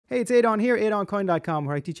Hey, it's Aodán here, AodánCoin.com,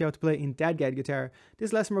 where I teach you how to play in DADGAD guitar.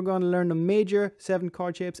 This lesson we're going to learn the major 7th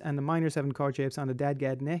chord shapes and the minor 7th chord shapes on the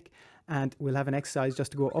DADGAD neck, and we'll have an exercise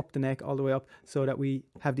just to go up the neck all the way up so that we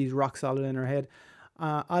have these rock solid in our head.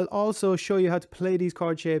 I'll also show you how to play these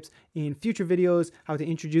chord shapes in future videos, how to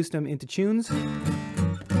introduce them into tunes.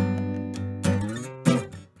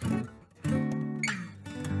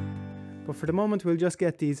 But for the moment, we'll just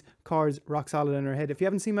get these chords rock solid in our head. If you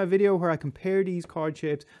haven't seen my video where I compare these chord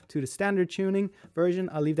shapes to the standard tuning version,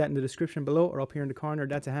 I'll leave that in the description below or up here in the corner.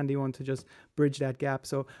 That's a handy one to just bridge that gap.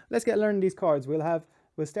 So let's get learning these chords. We'll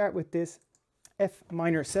start with this F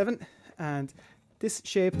minor 7, and this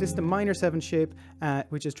shape, this is the minor 7 shape,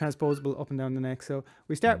 which is transposable up and down the neck. So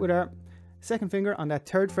we start with our second finger on that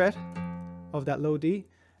 3rd fret of that low D,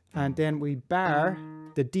 and then we bar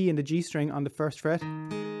the D and the G string on the 1st fret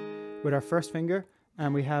with our 1st finger,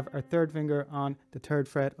 and we have our 3rd finger on the 3rd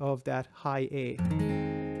fret of that high A.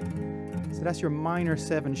 So that's your minor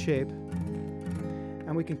 7 shape,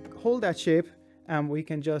 and we can hold that shape and we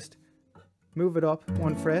can just move it up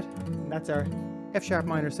 1 fret, and that's our F sharp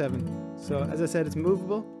minor 7. So as I said, it's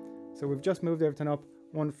movable, so we've just moved everything up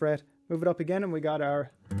 1 fret, move it up again, and we got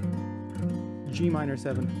our G minor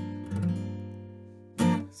 7.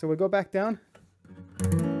 So we'll go back down,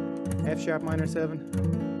 F sharp minor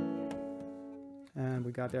 7, and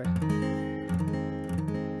we got there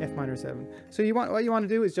F minor 7. So what you want to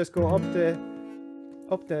do is just go up the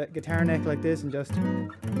guitar neck like this, and just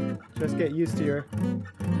get used to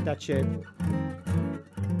that shape.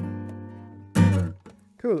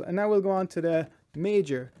 Cool. And now we'll go on to the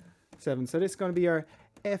major 7. So this is going to be our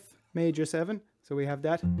F major 7. So we have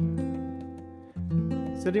that.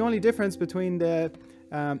 So the only difference between the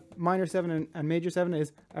minor 7 and major 7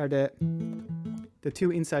 are the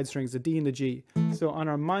 2 inside strings, the D and the G. So on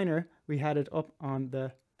our minor, we had it up on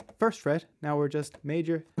the 1st fret. Now we're just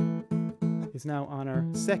major is now on our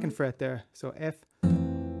 2nd fret there. So F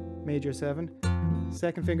major 7.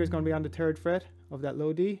 2nd finger is going to be on the 3rd fret of that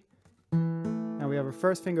low D. Now we have our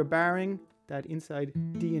 1st finger barring that inside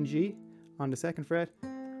D and G on the 2nd fret.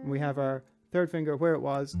 And we have our 3rd finger where it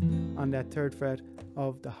was on that 3rd fret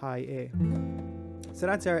of the high A. So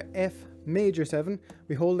that's our F major 7.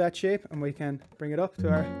 We hold that shape and we can bring it up to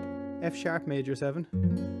our F sharp major 7,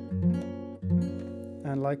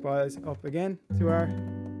 and likewise up again to our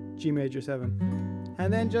G major 7,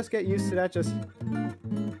 and then just get used to that. Just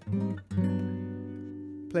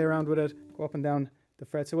play around with it, go up and down the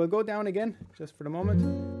fret. So we'll go down again just for the moment,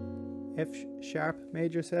 F sharp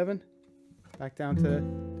major 7, back down to the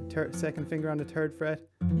 2nd finger on the 3rd fret.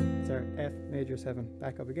 It's our F major 7.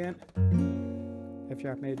 Back up again, F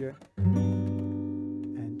sharp major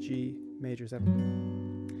and G major 7.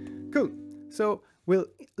 Cool. So we'll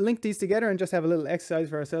link these together and just have a little exercise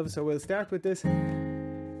for ourselves. So we'll start with this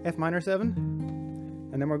F minor 7,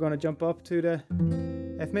 and then we're going to jump up to the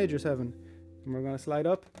F major 7, and we're going to slide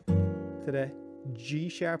up to the G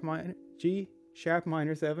sharp minor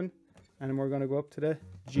 7, and then we're going to go up to the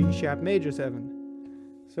G sharp major 7.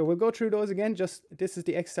 So we'll go through those again. Just this is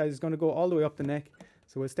the exercise. It's going to go all the way up the neck.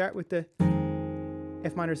 So we'll start with the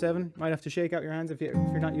F minor 7. Might have to shake out your hands if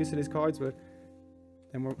you're not used to these chords, but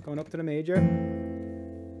then we're going up to the major,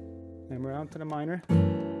 then we're on to the minor,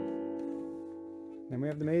 then we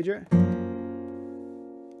have the major,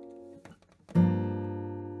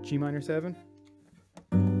 G minor 7,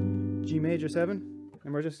 G major 7,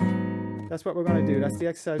 and that's what we're going to do. That's the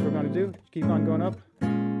exercise we're going to do. Keep on going up,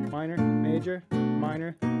 minor, major,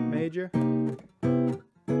 minor, major, and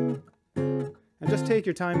just take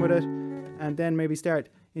your time with it, and then maybe start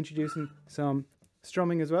introducing some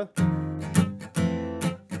strumming as well.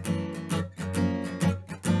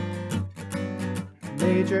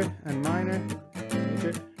 Major and minor,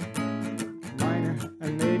 major, minor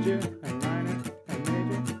and major, and minor and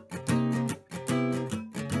major.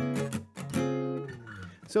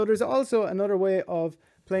 So there's also another way of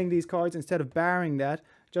playing these chords instead of barring that.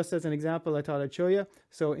 Just as an example, I thought I'd show you.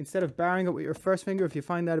 So instead of barring it with your 1st finger, if you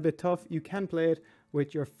find that a bit tough, you can play it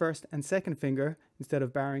with your 1st and 2nd finger instead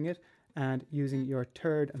of barring it, and using your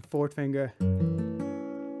 3rd and 4th finger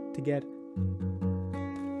to get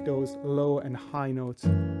those low and high notes.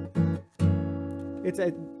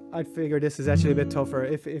 I'd figure this is actually a bit tougher.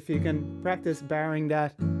 If you can practice barring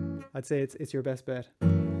that, I'd say it's your best bet.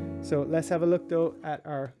 So let's have a look though at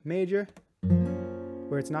our major,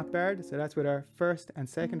 where it's not barred. So that's with our 1st and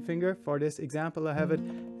 2nd finger. For this example, I have it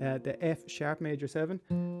the F sharp major 7.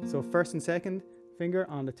 So 1st and 2nd finger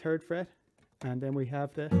on the 3rd fret, and then we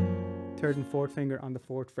have the 3rd and 4th finger on the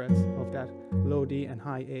 4th frets of that low D and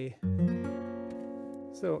high A.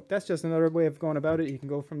 So that's just another way of going about it. You can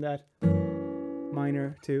go from that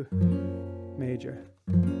minor to major.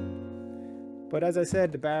 But as I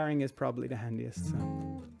said, the barring is probably the handiest.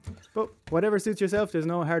 So. But whatever suits yourself, there's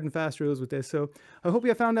no hard and fast rules with this. So I hope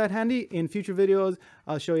you found that handy. In future videos,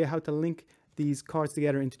 I'll show you how to link these chords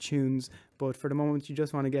together into tunes. But for the moment, you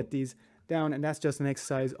just want to get these down, and that's just an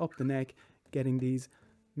exercise up the neck, getting these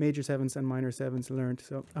major 7ths and minor 7ths learned.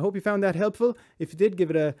 So I hope you found that helpful. If you did, give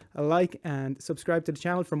it a like and subscribe to the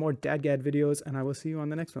channel for more DADGAD videos, and I will see you on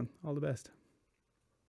the next one. All the best.